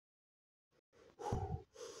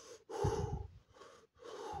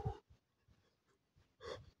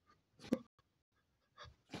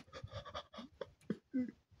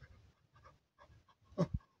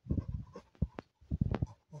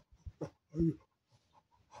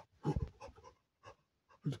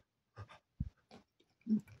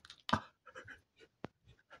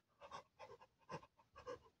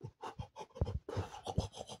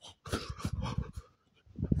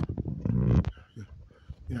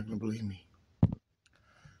not gonna believe me.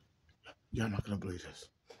 Y'all not gonna believe this.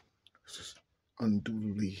 This is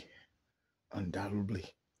undoubtedly,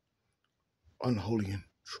 unholy and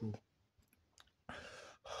true.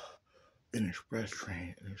 An express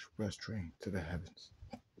train to the heavens.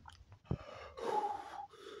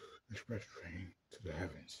 Express train to the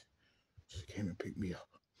heavens. She came and picked me up.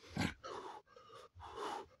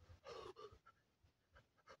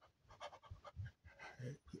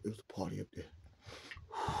 It was a party up there.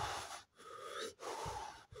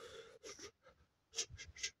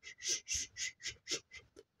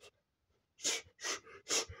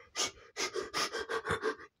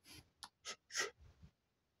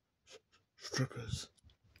 Strippers,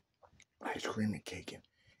 ice cream and cake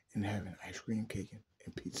in heaven, ice cream, cake,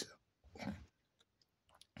 and pizza.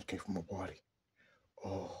 It came from a party.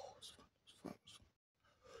 Oh, it was fun.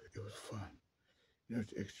 It was fun. You know,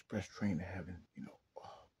 the express train to heaven, you know.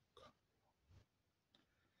 Oh, God.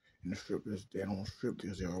 And the strippers, they don't strip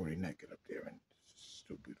because they're already naked up there, and it's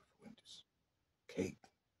still beautiful. And just cake,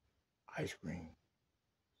 ice cream,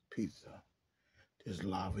 pizza. There's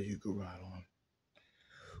lava you could ride on.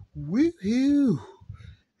 Woohoo!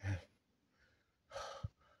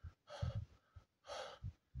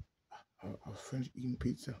 I was finished eating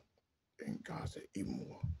pizza, and God said, eat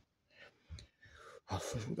more. I was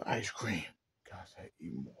finished with the ice cream. God said,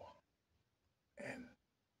 eat more. And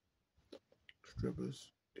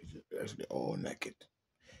strippers, they're all naked.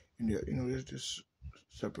 And you know, there's just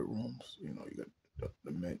separate rooms. You know, you got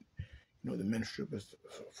the men, you know, the men strippers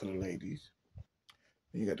for the ladies.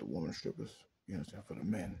 Then you got the woman strippers, you understand, for the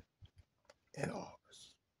men. And all,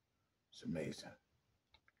 it's amazing.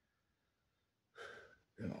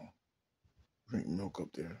 You know, drink milk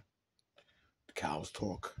up there. The cows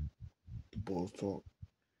talk. The bulls talk.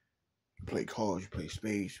 You play cards, you play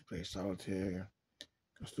spades, you play solitaire.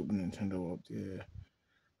 Got Super Nintendo up there.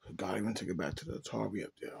 God even took it back to the Atari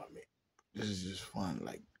up there. I mean, this is just fun.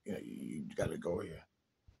 Like, you know, you gotta go here.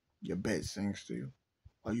 Your bed sings to you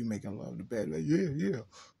while you making love. The bed, like, yeah.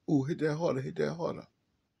 Ooh, hit that harder.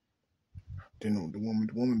 Then the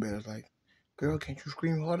woman bed is like, girl, can't you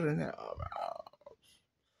scream harder than that?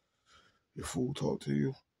 Your fool talk to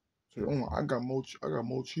you. Say, oh, I got more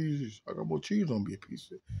cheeses. I got more cheese on me.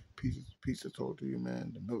 Pizza talk to you,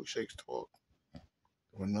 man. The milkshakes talk.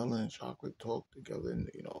 The vanilla and chocolate talk together, and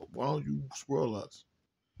you know, why don't you swirl us?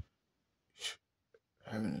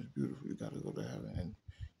 Heaven is beautiful. You gotta go to heaven, and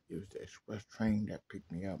it was the express train that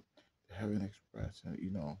picked me up, the Heaven Express, and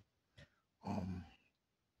you know, um,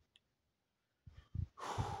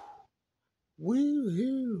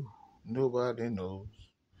 woohoo! Nobody knows.